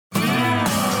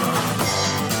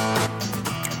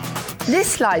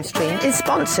This live stream is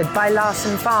sponsored by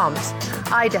Larson Farms,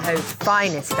 Idaho's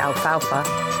finest alfalfa.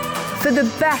 For the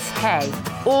best hay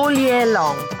all year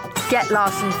long, get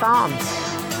Larson Farms.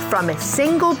 From a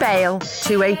single bale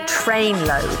to a train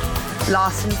load,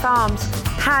 Larson Farms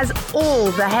has all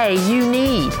the hay you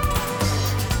need.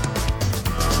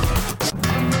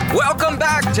 Welcome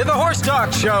back to the Horse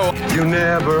Talk Show. You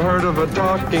never heard of a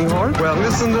talking horse? Well,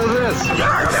 listen to this.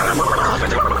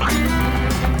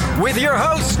 With your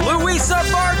host, Louisa,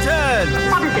 Barton.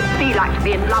 What does it feel like to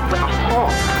be in love with a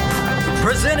horse?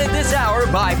 Presented this hour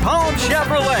by Palm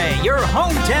Chevrolet, your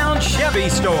hometown Chevy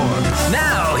store.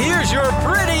 Now, here's your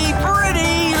pretty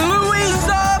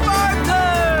Louisa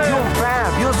Barton. You're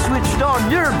fab, you're switched on,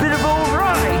 you're a bit of all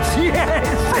right.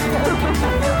 Yes.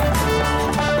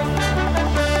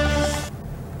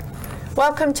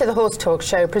 Welcome to the Horse Talk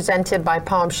Show, presented by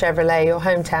Palm Chevrolet, your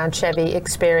hometown Chevy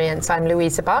experience. I'm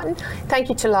Louisa Barton. Thank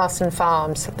you to Larson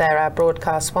Farms. They're our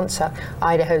broadcast sponsor,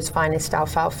 Idaho's finest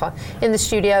alfalfa. In the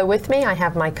studio with me, I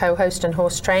have my co-host and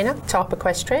horse trainer, top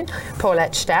equestrian,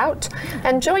 Paulette Stout.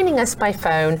 And joining us by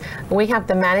phone, we have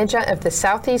the manager of the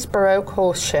Southeast Baroque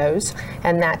Horse Shows,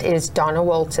 and that is Donna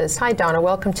Walters. Hi, Donna.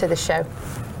 Welcome to the show.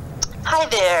 Hi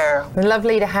there.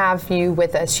 Lovely to have you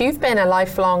with us. You've been a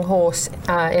lifelong horse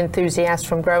enthusiast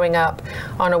from growing up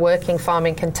on a working farm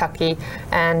in Kentucky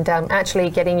and actually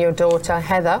getting your daughter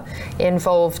Heather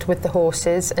involved with the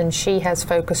horses, and she has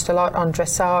focused a lot on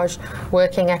dressage,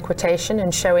 working equitation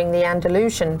and showing the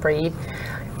Andalusian breed.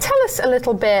 Tell us a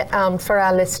little bit for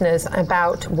our listeners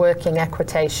about working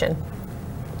equitation.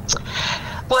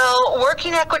 Well,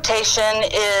 working equitation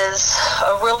is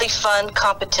a really fun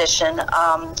competition.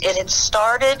 It had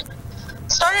started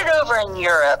over in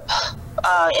Europe,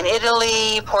 in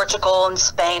Italy, Portugal, and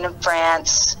Spain and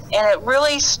France, and it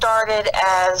really started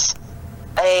as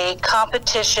a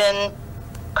competition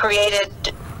created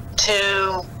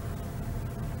to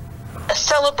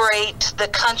celebrate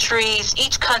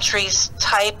each country's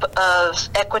type of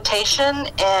equitation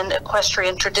and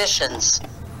equestrian traditions.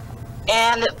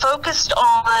 And it focused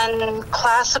on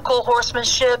classical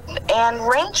horsemanship and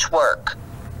ranch work.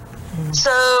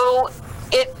 So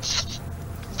it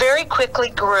very quickly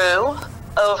grew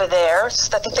over there.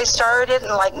 So I think they started in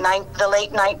the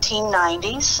late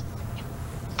 1990s.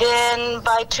 Then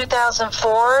by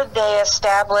 2004, they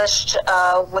established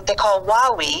what they call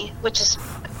WAWI, which is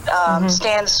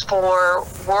stands for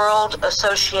World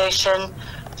Association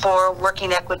for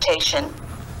Working Equitation.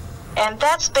 And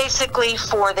that's basically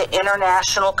for the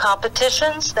international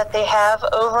competitions that they have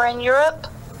over in Europe.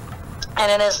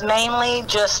 And it is mainly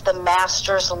just the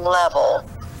master's level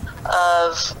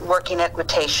of working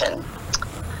equitation.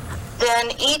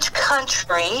 Then each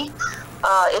country,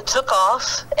 it took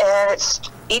off, and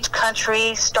each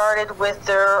country started with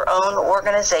their own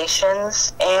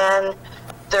organizations and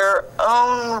their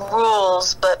own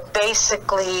rules, but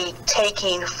basically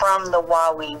taking from the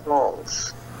WAWI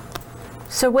rules.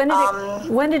 So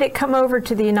when did it come over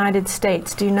to the United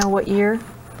States? Do you know what year?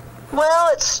 Well,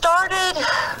 it started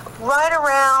right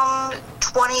around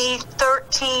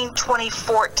 2013,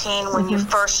 2014 when you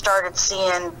first started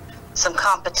seeing some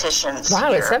competitions. Wow,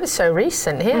 here. it's ever so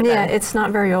recent here. Yeah, then. it's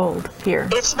not very old here.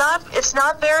 It's not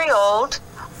very old.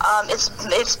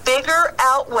 It's bigger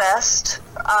out west.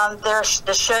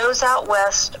 The shows out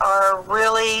west are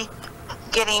really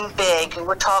getting big.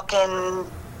 We're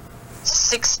talking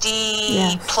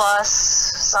 60 plus,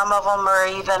 some of them are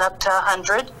even up to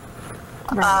 100.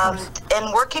 Right.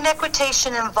 And working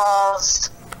equitation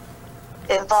involves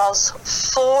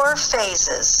 4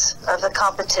 phases of the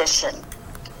competition.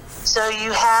 So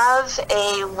you have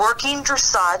a working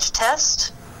dressage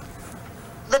test.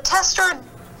 The tests are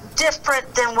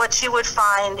different than what you would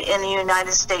find in the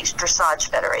United States Dressage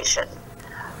Federation.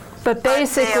 But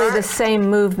basically the same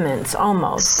movements,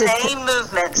 almost. Same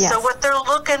movements. Yes. So what they're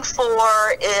looking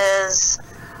for is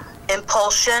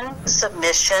impulsion,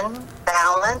 submission,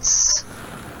 balance,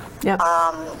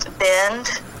 bend,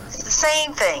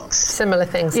 same things. Similar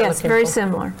things. Yes, very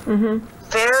similar. Mm-hmm.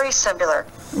 Very similar.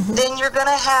 Mm-hmm. Then you're going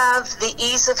to have the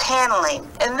ease of handling,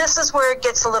 and this is where it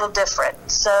gets a little different.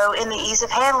 So in the ease of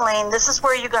handling, this is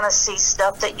where you're going to see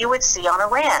stuff that you would see on a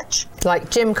ranch. Like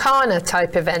gymkhana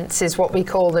type events is what we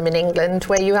call them in England,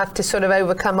 where you have to sort of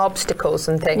overcome obstacles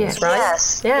and things, right?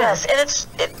 Yes, yes.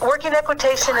 And working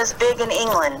equitation is big in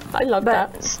England. I love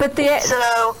that. So you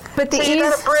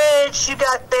got a bridge, you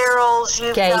got barrels,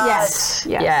 you got gates,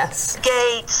 yes.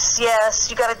 gates, yes.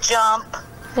 You got a jump.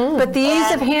 But the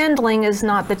ease of handling is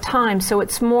not the time, so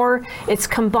it's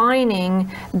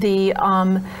combining the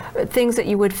things that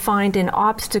you would find in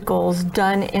obstacles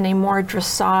done in a more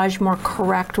dressage, more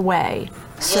correct way.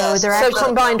 So they're so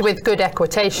combined with good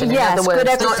equitation, yes, in other words, good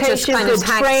not just equitation, kind of good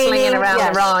slinging around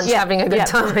training, the ranch, having a good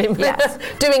time. Yes.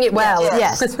 Doing it well.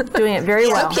 Yes, doing it very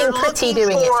well. Looking pretty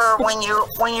doing it.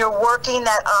 When you're working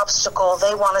that obstacle,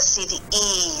 they want to see the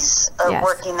ease of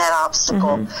working that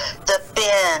obstacle, the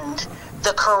bend,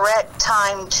 the correct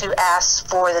time to ask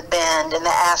for the bend and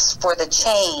to ask for the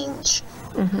change.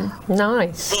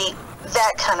 Nice.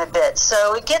 That kind of bit.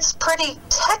 So it gets pretty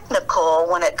technical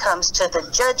when it comes to the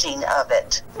judging of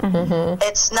it.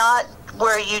 It's not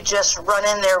where you just run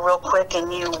in there real quick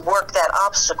and you work that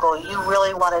obstacle. You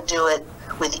really want to do it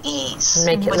with ease,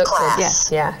 make it with look class.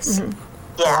 good. Yes.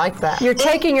 I like that. You're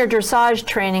taking your dressage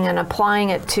training and applying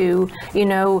it to,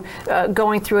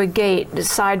 going through a gate,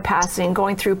 side passing,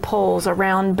 going through poles,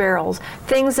 around barrels,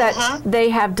 things that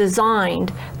they have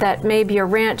designed that maybe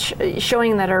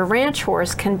showing that a ranch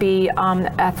horse can be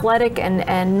athletic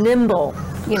and nimble,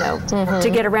 to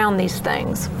get around these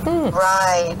things.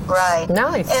 Right.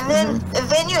 Nice. And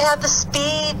then you have the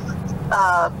speed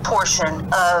portion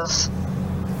of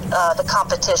the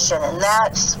competition, and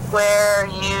that's where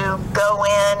you go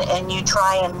in and you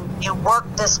try and you work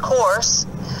this course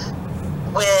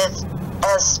with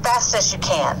as fast as you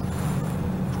can.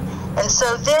 And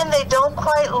so then they don't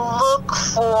quite look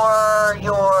for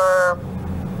your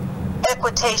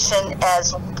equitation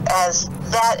as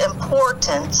that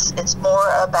importance. It's more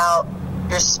about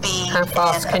your speed How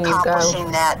fast and can you go?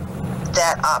 accomplishing that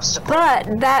obstacle.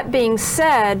 But that being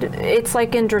said, it's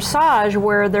like in dressage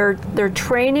where they're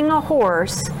training a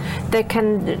horse that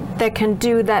can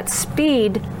do that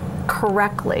speed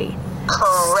correctly.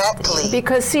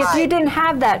 Because see, if you didn't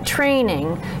have that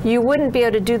training, you wouldn't be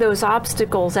able to do those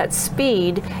obstacles at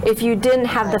speed if you didn't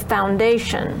have the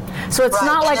foundation. So it's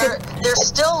not like they're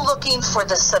still looking for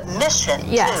the submission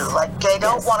too. Like they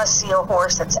don't want to see a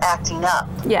horse that's acting up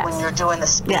when you're doing the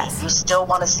speed. You still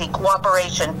want to see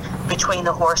cooperation between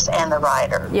the horse and the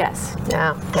rider. Yes.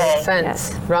 Yeah. Makes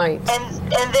sense. Right.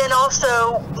 And then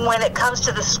also when it comes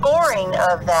to the scoring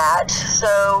of that,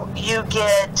 so you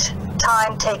get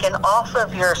time taken off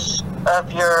of your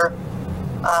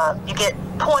you get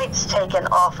points taken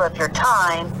off of your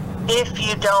time if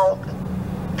you don't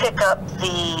pick up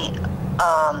the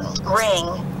ring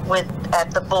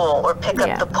at the bull or pick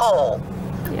up the pole.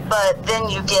 But then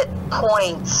you get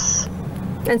points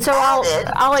and so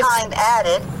time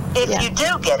added if you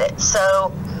do get it.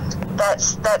 So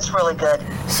that's really good.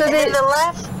 So then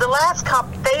the last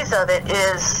phase of it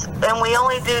is, and we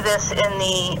only do this in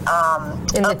the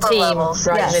upper team, levels,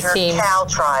 right? is your cow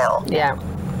trial. Yeah.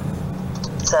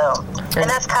 So, and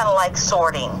that's kind of like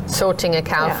sorting a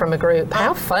cow from a group.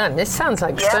 How fun! This sounds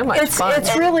like so much fun.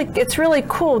 It's really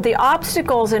cool. The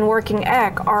obstacles in working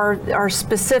eck are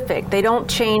specific. They don't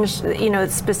change.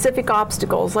 Specific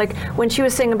obstacles. Like when she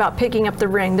was saying about picking up the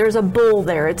ring, there's a bull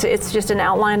there. It's just an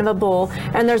outline of a bull,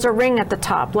 and there's a ring at the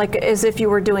top, like as if you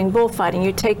were doing bullfighting.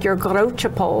 You take your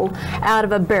Baroque pole out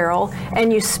of a barrel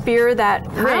and you spear that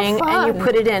ring and you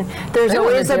put it in. There's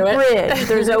always a bridge.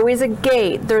 There's always a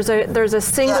gate. There's a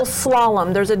single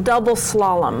slalom. There's a double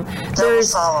slalom.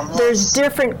 There's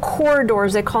different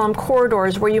corridors. They call them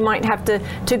corridors where you might have to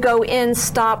go in,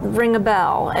 stop, ring a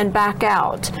bell, and back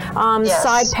out.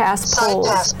 Side pass poles.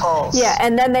 Side pass poles. Yeah,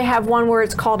 and then they have one where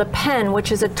it's called a pen,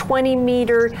 which is a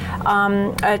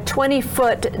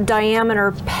 20-foot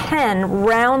diameter pen,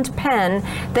 round pen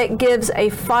that gives a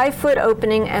 5-foot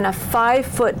opening and a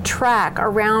 5-foot track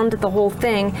around the whole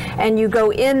thing, and you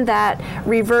go in that,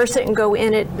 reverse it, and go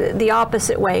in it the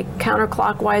opposite way,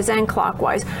 counterclockwise and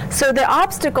clockwise. So the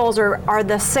obstacles are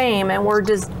the same and were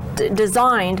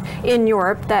designed in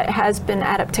Europe. That has been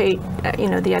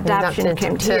the adaptation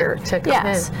came here.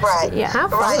 Yes. Right. Yeah. How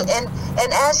fun. Right. And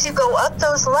as you go up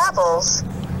those levels,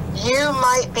 you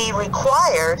might be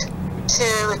required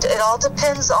to, it all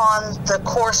depends on the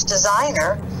course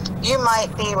designer, you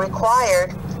might be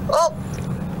required,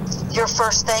 your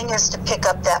first thing is to pick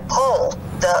up that pole,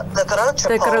 the Baroque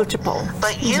pole.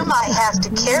 But you might have to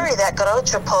carry that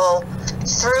Baroque pole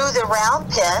through the round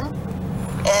pen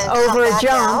and over come back a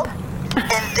jump out,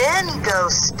 and then go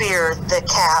spear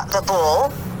the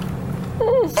bull,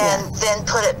 and then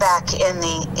put it back in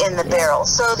the barrel.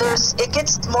 So it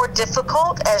gets more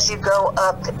difficult as you go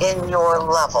up in your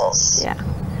levels. Yeah.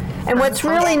 And what's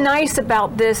really nice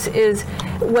about this is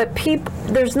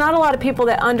there's not a lot of people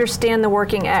that understand the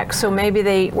working X, so maybe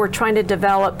they were trying to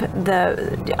develop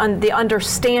the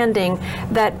understanding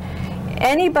that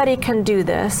Anybody can do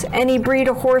this. Any breed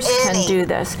of horse can do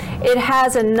this. It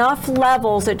has enough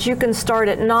levels that you can start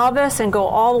at novice and go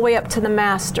all the way up to the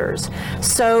masters.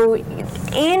 So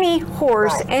any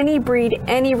horse, any breed,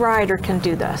 any rider can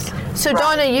do this. So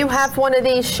Donna, you have one of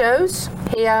these shows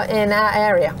here in our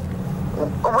area?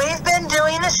 We've been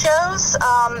doing the shows.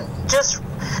 Just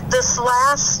this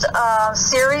last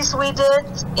series we did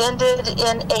ended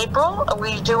in April.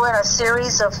 We're doing a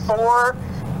series of 4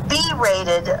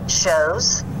 B-rated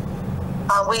shows.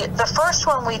 The first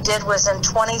one we did was in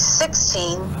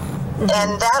 2016,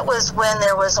 and that was when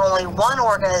there was only one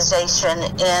organization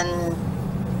in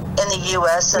the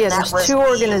U.S. and that was 2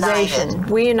 organizations.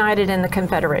 We United in the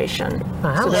Confederation.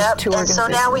 Wow. So there's 2 and so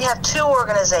now we have 2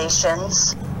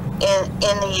 organizations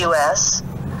in the U.S.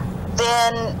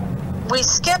 Then we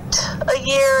skipped a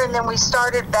year, and then we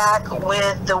started back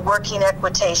with the working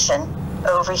equitation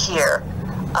over here.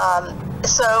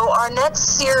 So our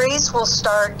next series will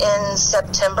start in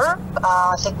September.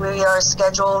 I think we are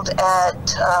scheduled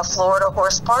at Florida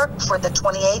Horse Park for the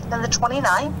 28th and the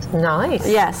 29th. Nice.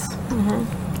 Yes.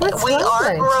 We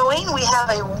are growing. We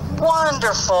have a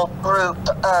wonderful group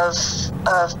of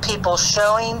people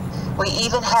showing. We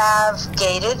even have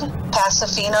gated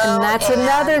Pasofino. And that's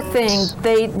another thing.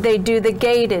 They do the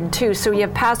gated too. So you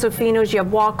have Pasofinos, you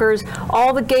have walkers.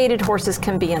 All the gated horses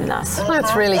can be in this.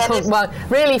 That's really cool. Well,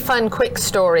 really fun, quick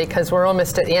story, because we're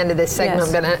almost at the end of this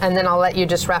segment, Yes. and then I'll let you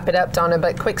just wrap it up, Donna,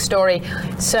 but quick story.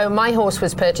 So my horse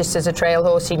was purchased as a trail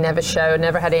horse. He never showed,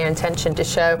 never had any intention to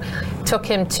show. Took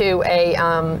him to a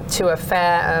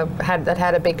fair that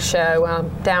had a big show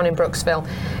down in Brooksville.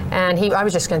 And I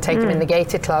was just going to take him in the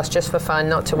gated class just for fun,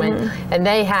 not to win. And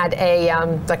they had a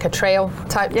like a trail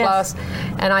type class.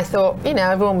 And I thought,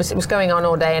 it was going on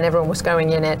all day, and everyone was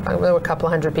going in it. There were a couple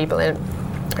of hundred people in it.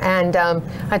 And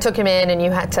I took him in, and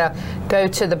you had to go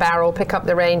to the barrel, pick up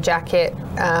the rain jacket,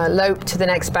 lope to the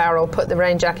next barrel, put the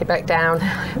rain jacket back down,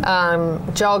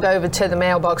 jog over to the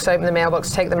mailbox, open the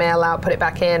mailbox, take the mail out, put it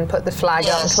back in, put the flag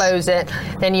up and close it.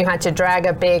 Then you had to drag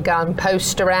a big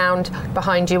post around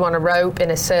behind you on a rope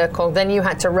in a circle. Then you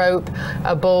had to rope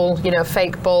a bull,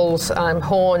 fake bulls,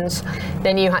 horns.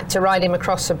 Then you had to ride him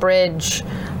across a bridge,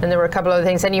 and there were a couple other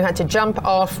things. Then you had to jump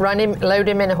off, run him, load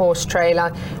him in a horse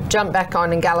trailer, jump back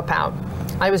on and gallop out.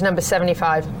 I was number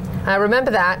 75. And I remember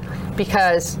that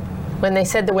because when they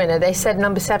said the winner, they said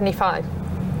number 75.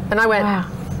 And I went, Wow.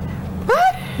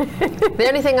 what? The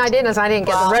only thing I did is I didn't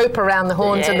get the rope around the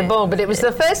horns of the bull, but it was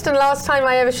the first and last time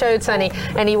I ever showed Sonny,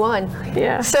 and he won.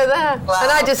 Yeah. So there. Wow.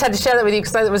 And I just had to share that with you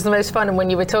because it was the most fun. And when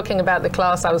you were talking about the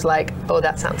class, I was like, oh,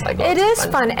 that sounds like It is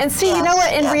fun. And see, you know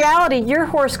what? In reality, your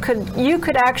horse you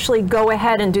could actually go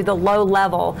ahead and do the low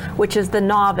level, which is the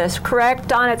novice, correct?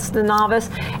 Don, it's the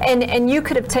novice. And you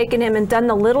could have taken him and done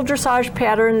the little dressage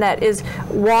pattern that is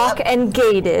walk and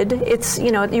gated. It's,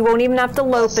 you won't even have to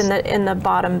lope in the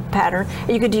bottom pattern.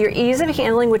 You could do your ease of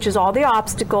handling, which is all the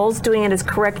obstacles, doing it as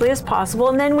correctly as possible.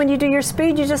 And then when you do your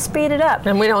speed, you just speed it up.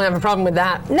 And we don't have a problem with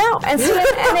that. No, and see,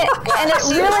 it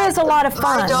really is a lot of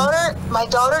fun. My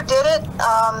daughter did it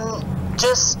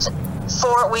just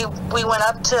for we went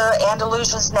up to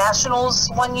Andalusia's Nationals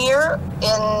one year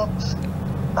in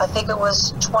I think it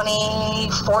was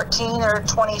 2014 or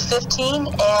 2015,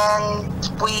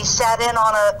 and we sat in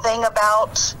on a thing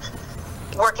about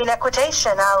working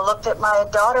equitation. I looked at my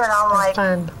daughter and I'm like,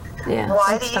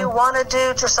 why do you want to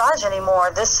do dressage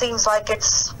anymore? This seems like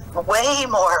it's way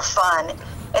more fun.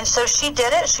 And so she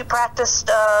did it. She practiced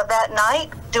that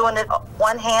night, doing it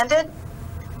one-handed,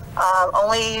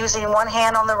 only using one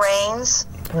hand on the reins.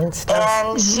 And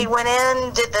she went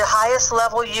in, did the highest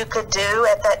level you could do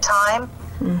at that time,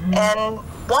 and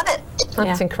won it.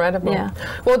 That's incredible. Yeah.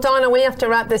 Well, Donna, we have to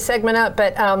wrap this segment up,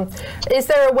 but is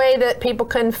there a way that people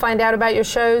can find out about your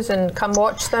shows and come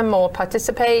watch them or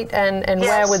participate, and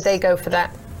where would they go for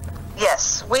that?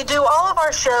 Yes, we do all of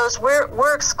our shows.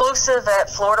 We're exclusive at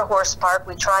Florida Horse Park.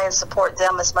 We try and support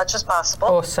them as much as possible.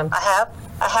 Awesome. I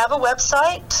have a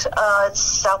website.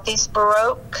 It's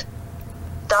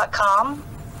southeastbaroque.com.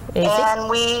 Easy. And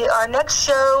our next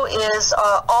show is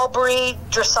all breed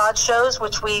dressage shows,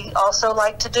 which we also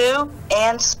like to do,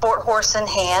 and sport horse in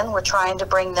hand. We're trying to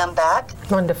bring them back.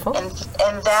 Wonderful. And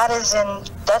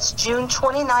that's June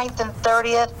 29th and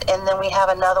 30th, and then we have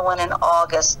another one in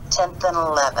August 10th and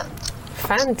 11th.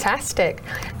 Fantastic.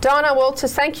 Donna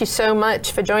Walters, thank you so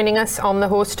much for joining us on the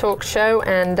Horse Talk Show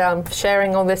and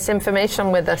sharing all this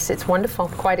information with us. It's wonderful.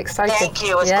 Quite exciting. Thank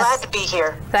you. I was glad to be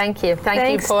here. Thank you.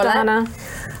 Thanks, you, Paula. Donna.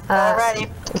 Alrighty.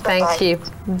 Thank you.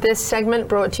 This segment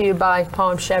brought to you by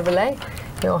Palm Chevrolet,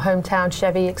 your hometown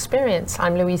Chevy experience.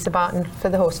 I'm Louisa Barton for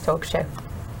the Horse Talk Show.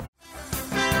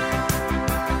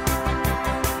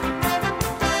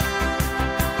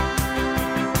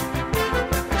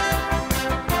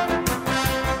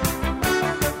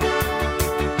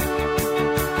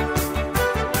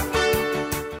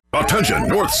 Attention,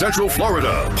 North Central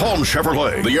Florida. Palm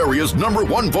Chevrolet, the area's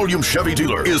 #1 volume Chevy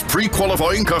dealer, is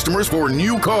pre-qualifying customers for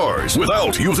new cars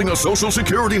without using a social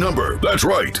security number. That's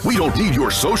right. We don't need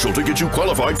your social to get you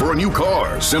qualified for a new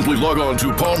car. Simply log on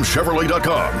to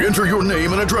palmchevrolet.com, enter your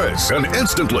name and address, and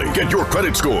instantly get your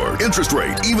credit score, interest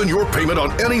rate, even your payment on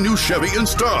any new Chevy in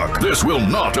stock. This will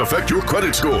not affect your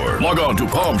credit score. Log on to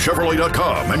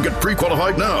palmchevrolet.com and get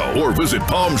pre-qualified now, or visit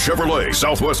Palm Chevrolet,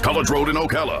 Southwest College Road in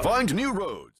Ocala. Find new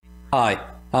roads. Hi,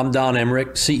 I'm Don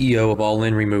Emmerich, CEO of All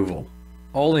In Removal.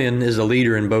 All In is a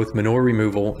leader in both manure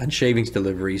removal and shavings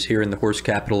deliveries here in the horse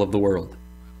capital of the world.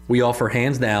 We offer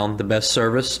hands down the best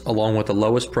service along with the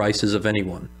lowest prices of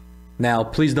anyone. Now,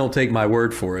 please don't take my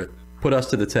word for it. Put us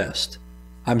to the test.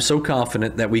 I'm so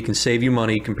confident that we can save you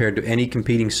money compared to any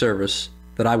competing service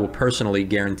that I will personally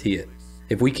guarantee it.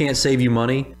 If we can't save you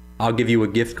money, I'll give you a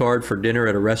gift card for dinner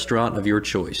at a restaurant of your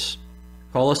choice.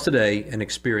 Call us today and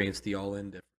experience the All In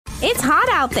difference. It's hot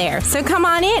out there, so come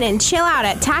on in and chill out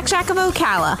at Tax Shack of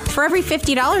Ocala. For every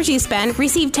 $50 you spend,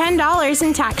 receive $10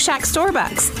 in Tax Shack store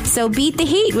bucks. So beat the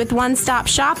heat with one-stop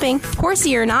shopping.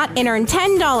 Horsey or not, and earn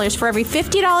 $10 for every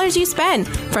 $50 you spend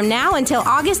from now until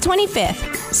August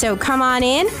 25th. So come on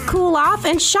in, cool off,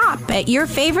 and shop at your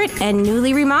favorite and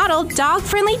newly remodeled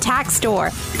dog-friendly tax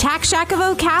store. Tax Shack of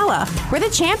Ocala, where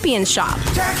the champions shop.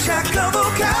 Tax Shack of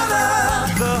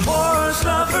Ocala, the horse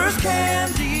lovers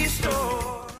candy store.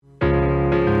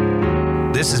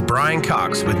 This is Brian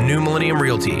Cox with New Millennium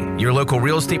Realty, your local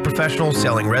real estate professional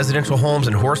selling residential homes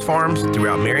and horse farms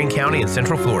throughout Marion County and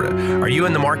Central Florida. Are you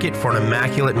in the market for an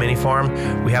immaculate mini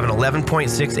farm? We have an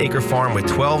 11.6 acre farm with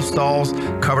 12 stalls,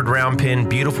 covered round pen,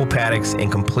 beautiful paddocks,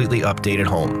 and completely updated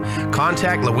home.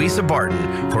 Contact Louisa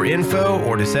Barton for info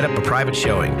or to set up a private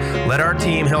showing. Let our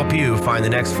team help you find the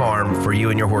next farm for you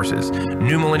and your horses.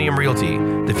 New Millennium Realty,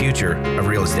 the future of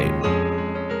real estate.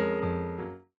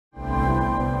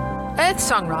 Earth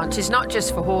Song Ranch is not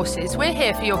just for horses. We're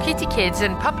here for your kitty kids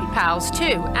and puppy pals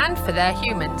too, and for their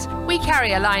humans. We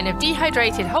carry a line of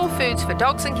dehydrated whole foods for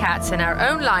dogs and cats and our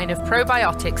own line of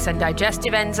probiotics and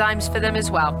digestive enzymes for them as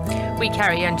well. We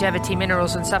carry longevity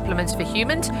minerals and supplements for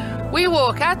humans. We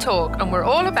walk our talk, and we're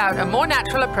all about a more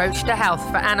natural approach to health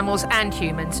for animals and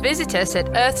humans. Visit us at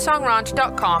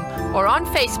earthsongranch.com or on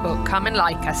Facebook. Come and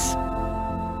like us.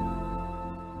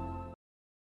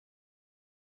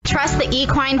 Trust the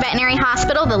Equine Veterinary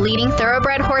Hospital, the leading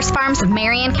thoroughbred horse farms of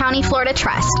Marion County, Florida.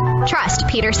 Trust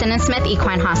Peterson and Smith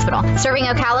Equine Hospital. Serving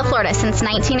Ocala, Florida since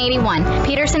 1981,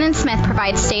 Peterson and Smith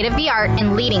provides state-of-the-art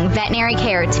and leading veterinary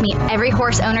care to meet every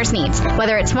horse owner's needs,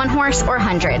 whether it's one horse or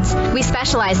hundreds. We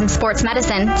specialize in sports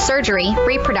medicine, surgery,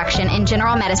 reproduction, and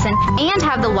general medicine, and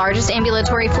have the largest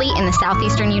ambulatory fleet in the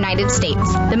southeastern United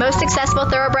States. The most successful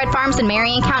thoroughbred farms in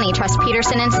Marion County trust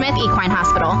Peterson and Smith Equine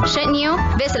Hospital. Shouldn't you?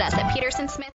 Visit us at Peterson Smith.